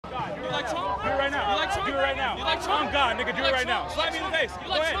Trump? Do it right now. You like Trump? I'm God, nigga. Do it right now. Slap me in the face.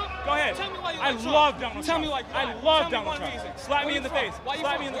 Go ahead. Go ahead. Tell me why you I like Trump. love Donald Trump. Tell me why. I love Tell me Donald one Trump. reason. Slap me in the face. Why you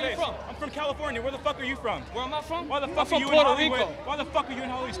Slap from? me in the Where you face. from? I'm from California. Where the fuck are you from? Where am I from? Why the I'm fuck from are you in Puerto Hollywood? Rico. Why the fuck are you in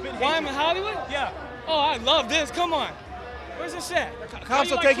Hollywood spitting Why hate I'm in shit? Hollywood? Yeah. Oh, I love this. Come on. Where's this at?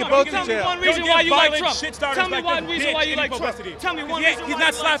 Council Why taking like both Trump? to jail. Tell me one Don't reason give why you like violent Trump. shit starters Tell me like one this reason bitch why you any like Trump. publicity. Tell me one He's reason not why you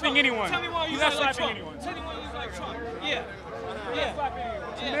like slapping Trump. anyone. Tell me why you He's not like slapping Trump. anyone. Tell me why you like Trump. Yeah. Yeah.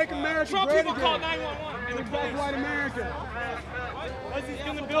 Make America Trump great people again. call 911 in the Bring back police. white America. Because he's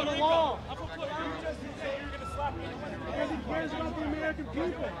going to build a wall. I'm from Puerto Rico. You just said you're going to slap anyone. Because he cares about the American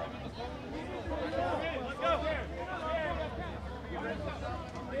people. Let's go.